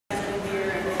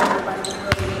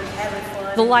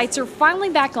The lights are finally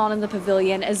back on in the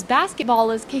pavilion as basketball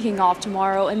is kicking off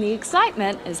tomorrow and the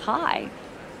excitement is high.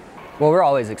 Well, we're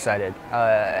always excited.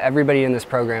 Everybody in this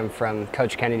program, from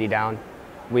Coach Kennedy down,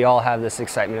 we all have this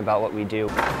excitement about what we do.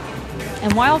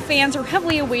 And while fans are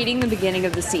heavily awaiting the beginning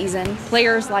of the season,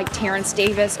 players like Terrence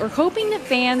Davis are hoping that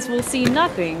fans will see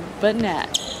nothing but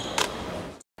net.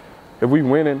 If we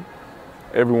winning,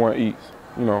 everyone eats,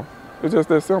 you know. It's just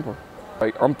that simple.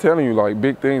 Like, I'm telling you, like,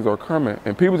 big things are coming,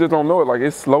 and people just don't know it. Like,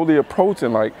 it's slowly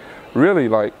approaching. Like, really,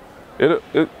 like,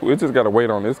 we just got to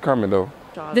wait on it. It's coming, though.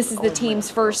 This is the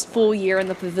team's first full year in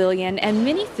the pavilion, and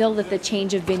many feel that the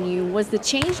change of venue was the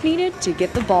change needed to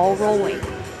get the ball rolling.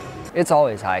 It's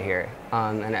always high here,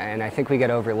 and I think we get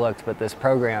overlooked, but this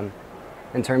program,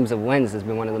 in terms of wins, has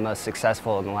been one of the most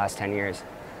successful in the last 10 years.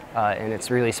 And it's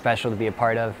really special to be a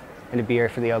part of and to be here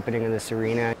for the opening of this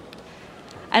arena.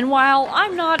 And while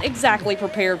I'm not exactly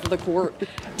prepared for the court,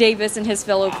 Davis and his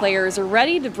fellow players are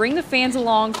ready to bring the fans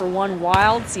along for one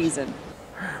wild season.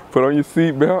 Put on your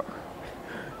seatbelt.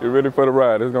 Get ready for the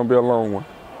ride. It's going to be a long one.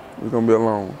 It's going to be a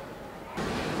long one.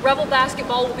 Rebel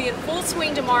basketball will be in full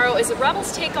swing tomorrow as the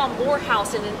Rebels take on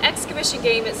Morehouse in an exhibition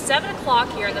game at 7 o'clock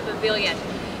here in the pavilion.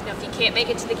 Now, if you can't make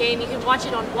it to the game, you can watch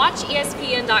it on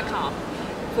WatchESPN.com.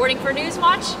 Reporting for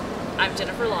NewsWatch, I'm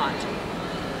Jennifer Lott.